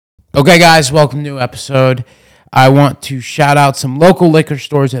Okay, guys, welcome to a new episode. I want to shout out some local liquor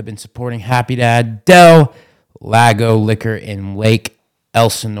stores that have been supporting Happy Dad. Del Lago Liquor in Lake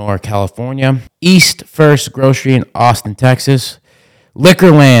Elsinore, California. East First Grocery in Austin, Texas.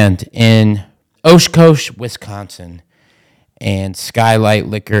 Liquorland in Oshkosh, Wisconsin. And Skylight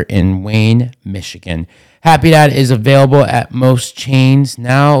Liquor in Wayne, Michigan. Happy Dad is available at most chains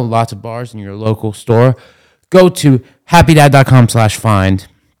now. Lots of bars in your local store. Go to happydad.com/find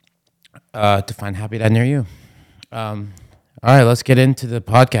to find Happy Dad near you. All right, let's get into the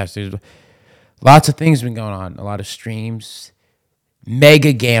podcast. There's lots of things been going on. A lot of streams,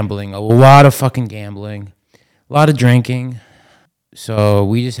 mega gambling, a lot of fucking gambling, a lot of drinking. So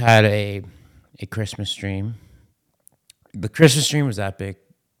we just had a Christmas stream. The Christmas stream was epic.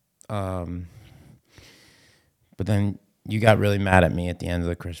 But then you got really mad at me at the end of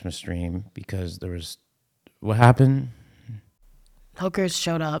the Christmas stream because there was... What happened? Hookers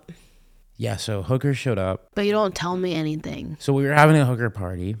showed up. Yeah, so hookers showed up. But you don't tell me anything. So we were having a hooker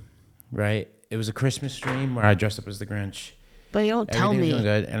party, right? It was a Christmas stream where I dressed up as the Grinch. But you don't tell Everything me. was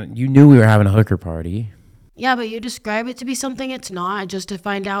going good, and you knew we were having a hooker party. Yeah, but you describe it to be something it's not, just to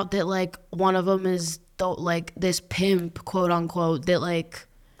find out that, like, one of them is, this pimp, quote unquote, that, like,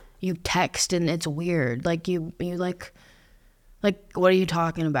 you text and it's weird. Like, you what are you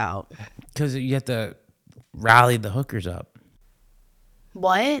talking about? Because you have to rally the hookers up.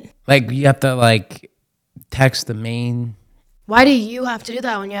 What? Like, you have to, like, text the main... Why do you have to do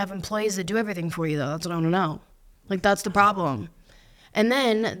that when you have employees that do everything for you, though? That's what I want to know. Like, that's the problem. And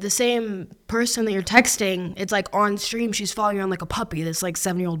then the same person that you're texting, it's like on stream, she's following you on like a puppy, this like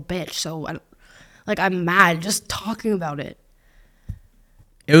 7-year-old bitch. So, I'm mad just talking about it.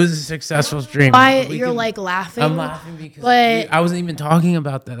 It was a successful stream. Why you're like laughing? I'm laughing because but I wasn't even talking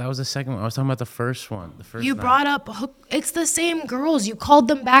about that. That was the second one. I was talking about the first one. You brought up it's the same girls. You called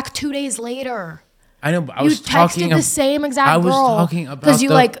them back 2 days later. I know, but I you was texted the same exact girl. I was talking about because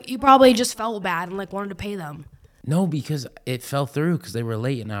you probably just felt bad and like wanted to pay them. No, because it fell through because they were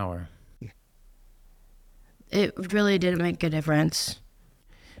late an hour. It really didn't make a difference.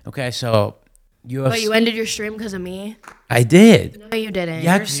 Okay, so But you ended your stream because of me? I did. No, you didn't.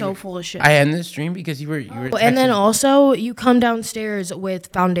 Yeah, you're so full of shit. I ended the stream because you were texting. And then also, you come downstairs with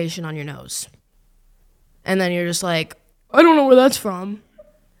foundation on your nose. And then you're just like, I don't know where that's from.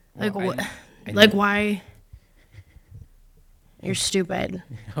 Like, what? Like, why? You're stupid.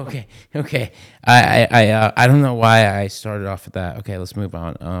 Okay. I don't know why I started off with that. Okay, let's move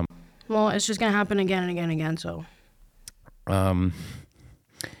on. Well, it's just gonna happen again and again and again. So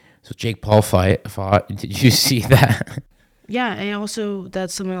Jake Paul fought. Did you see that? Yeah,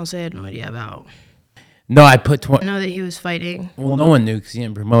 that's something else I had no idea about. No, I put I know that he was fighting. Well, no one knew because he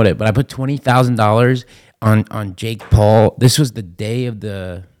didn't promote it. But I put $20,000 on Jake Paul. This was the day of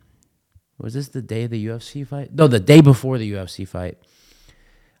the... Was this the day of the UFC fight? No, the day before the UFC fight.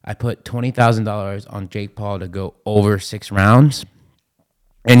 I put $20,000 on Jake Paul to go over 6 rounds.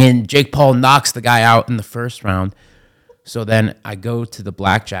 And then Jake Paul knocks the guy out in the first round. So then I go to the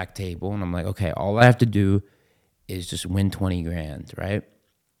blackjack table and I'm like, okay, all I have to do is just win 20 grand, right?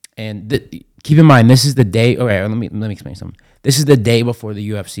 And keep in mind, this is the day... Okay, let me explain something. This is the day before the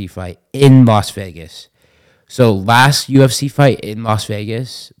UFC fight in Las Vegas. So last UFC fight in Las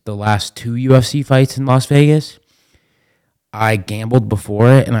Vegas, the last 2 UFC fights in Las Vegas, I gambled before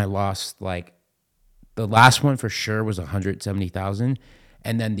it and I lost like the last one for sure was 170,000,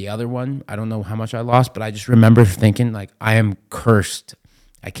 and then the other one, I don't know how much I lost, but I just remember thinking like I am cursed.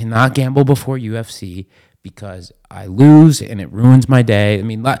 I cannot gamble before UFC because I lose and it ruins my day. I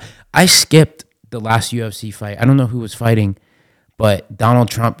mean, I skipped the last UFC fight. I don't know who was fighting, but Donald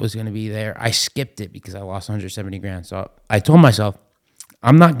Trump was going to be there. I skipped it because I lost 170 grand. So I told myself,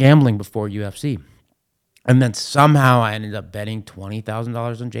 I'm not gambling before UFC. And then somehow I ended up betting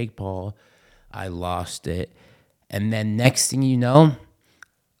 $20,000 on Jake Paul. I lost it. And then next thing you know,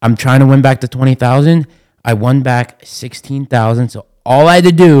 I'm trying to win back the 20,000. I won back 16,000. So all I had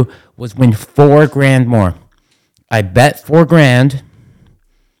to do was win 4 grand more. I bet 4 grand.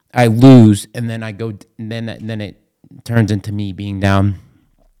 I lose, and then I go. And then it turns into me being down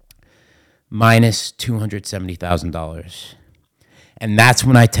minus $270,000. And that's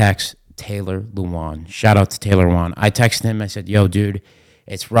when I text Taylor Lewan. Shout out to Taylor Lewan. I texted him. I said, yo, dude,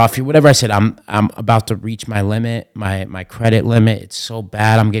 it's rough. Whatever I said, I'm about to reach my limit, my credit limit. It's so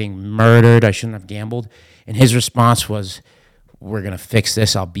bad. I'm getting murdered. I shouldn't have gambled. And his response was, we're going to fix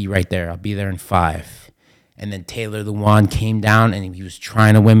this. I'll be right there. I'll be there in 5. And then Taylor Lewan came down and he was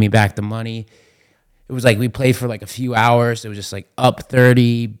trying to win me back the money. It was like we played for like a few hours. It was just like up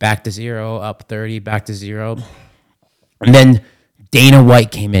 30, back to 0, up 30, back to 0. And then Dana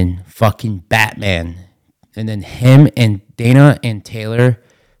White came in, fucking Batman. And then him and Dana and Taylor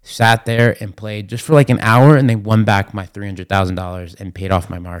sat there and played just for like an hour, and they won back my $300,000 and paid off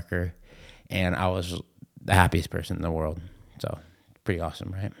my marker. And I was the happiest person in the world. So, pretty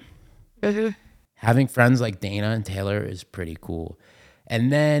awesome, right? Mm-hmm. Having friends like Dana and Taylor is pretty cool.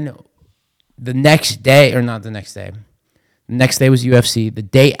 And then the next day, or not the next day, the next day was UFC. The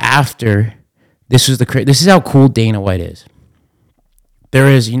day after, this is how cool Dana White is. There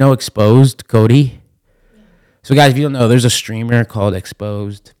is, Exposed, Cody. So, guys, if you don't know, there's a streamer called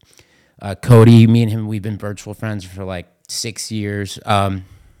Exposed. Cody, me and him, we've been virtual friends for like 6 years.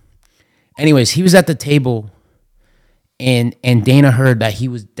 Anyways, he was at the table, and Dana heard that he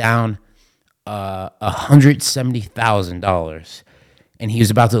was down $170,000, and he was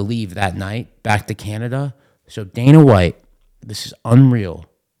about to leave that night back to Canada. So Dana White, this is unreal,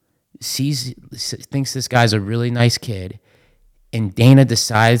 thinks this guy's a really nice kid, and Dana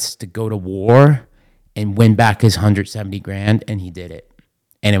decides to go to war and win back his $170,000, and he did it,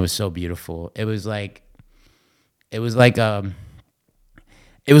 and it was so beautiful. It was like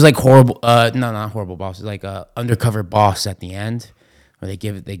horrible. No, not Horrible Boss. It's like Undercover Boss at the end, where they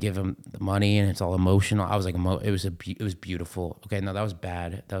give him the money and it's all emotional. I was like, it was beautiful. Okay, no, that was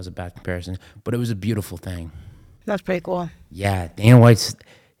bad. That was a bad comparison, but it was a beautiful thing. That's pretty cool. Yeah, Dana White's,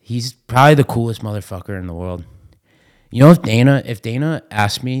 he's probably the coolest motherfucker in the world. If Dana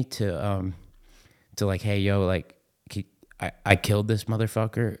asked me to like, hey, yo, like, I killed this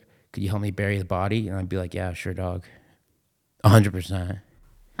motherfucker, could you help me bury the body? And I'd be like, yeah, sure, dog. 100%.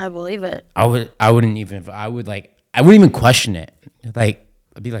 I believe it. I wouldn't even question it. Like,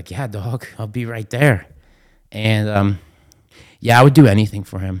 I'd be like, yeah, dog, I'll be right there. And yeah, I would do anything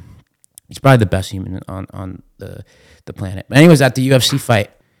for him. He's probably the best human on the planet. But anyways, at the UFC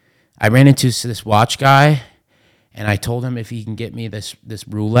fight, I ran into this watch guy, and I told him if he can get me this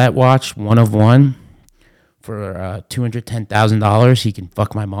roulette watch, 1 of 1, for $210,000, he can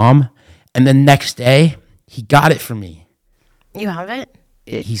fuck my mom. And the next day, he got it for me. You have it?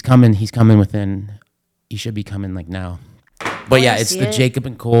 He's coming within. He should be coming like now. But yeah, it's the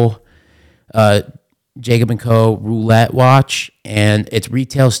Jacob & Co. roulette watch, and it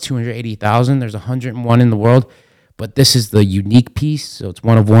retails $280,000. There's 101 in the world, but this is the unique piece, so it's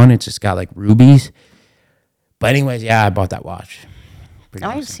 1 of 1. It's just got like rubies. But anyways, yeah, I bought that watch. I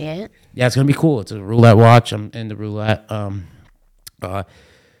want to see it. Yeah, it's gonna be cool. It's a roulette watch. I'm into roulette.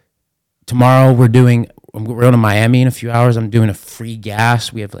 Tomorrow we're going to Miami in a few hours. I'm doing a free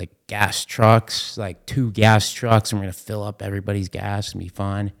gas. We have like gas trucks, like 2 gas trucks, and we're gonna fill up everybody's gas. It's gonna be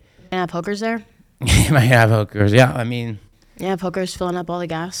fun. You have hookers there? You might have hookers. Yeah, I mean. Yeah, hookers filling up all the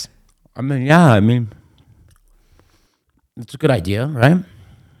gas. I mean, it's a good idea, right?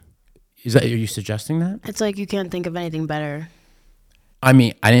 Are you suggesting that? It's like you can't think of anything better. I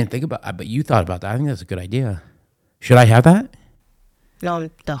mean, I didn't think about it, but you thought about that. I think that's a good idea. Should I have that? No,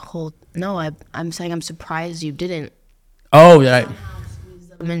 I'm saying I'm surprised you didn't. Oh, yeah. Squeeze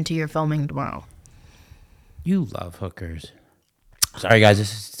them into your filming tomorrow. You love hookers. Sorry, guys.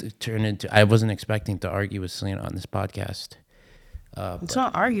 This is turned into. I wasn't expecting to argue with Selena on this podcast. It's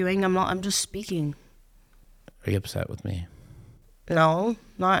not arguing. I'm just speaking. Are you upset with me? No,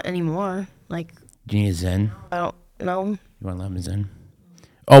 not anymore. Like. Do you need a Zen? I don't know. You want to let me Zen?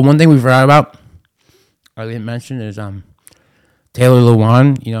 Oh, one thing we forgot about, I didn't mention, is Taylor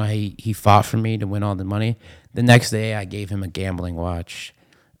Lewan. He fought for me to win all the money. The next day, I gave him a gambling watch.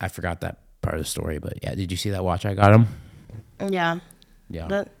 I forgot that part of the story, but yeah, did you see that watch I got him? Yeah.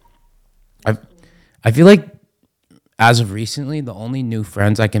 Yeah. I feel like as of recently, the only new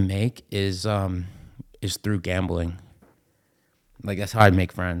friends I can make is through gambling. Like, that's how I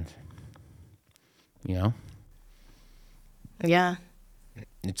make friends. Yeah.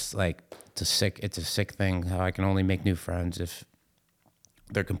 It's like it's a sick thing how I can only make new friends if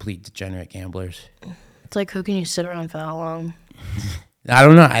they're complete degenerate gamblers. It's like, who can you sit around for how long? I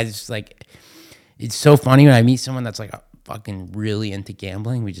don't know. I just like, it's so funny when I meet someone that's like fucking really into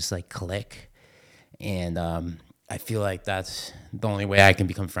gambling. We just like click, and I feel like that's the only way I can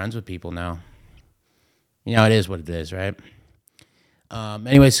become friends with people now. It is what it is, right?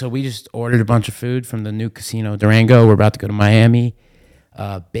 Anyway, so we just ordered a bunch of food from the new Casino Durango. We're about to go to Miami.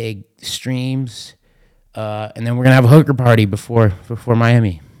 Big streams. And then we're going to have a hooker party before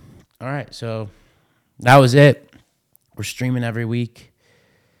Miami. All right, so that was it. We're streaming every week.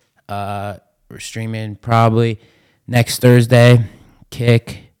 We're streaming probably next Thursday.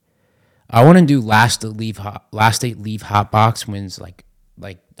 Kick. I want to do last eight leave Hotbox wins like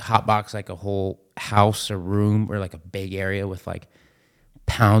Hotbox, like a whole house or room or like a big area with like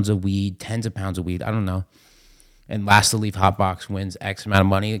pounds of weed, tens of pounds of weed. I don't know. and last to leave hot box wins X amount of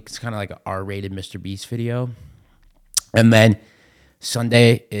money. It's kind of like an R-rated Mr. Beast video. And then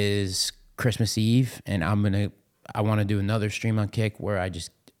Sunday is Christmas Eve, and I want to do another stream on Kick where I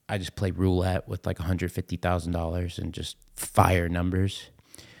just play roulette with like $150,000 and just fire numbers.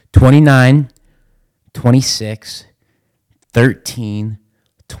 29, 26, 13,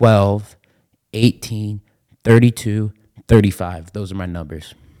 12, 18, 32, 35. Those are my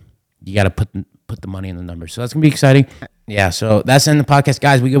numbers. You got to put the money in the numbers. So that's going to be exciting. Yeah, so that's in the podcast.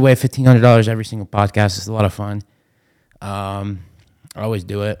 Guys, we give away $1,500 every single podcast. It's a lot of fun. I always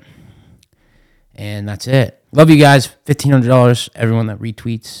do it. And that's it. Love you guys. $1,500. Everyone that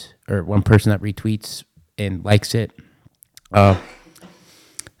retweets, or one person that retweets and likes it. Yeah,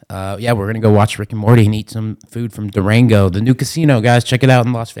 we're going to go watch Rick and Morty and eat some food from Durango, the new casino, guys. Check it out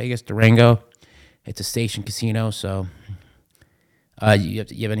in Las Vegas, Durango. It's a station casino, so you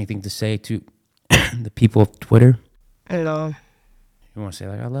have anything to say to the people of Twitter? I don't know. You want to say,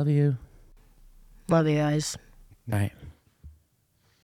 like, I love you? Love you guys. All right.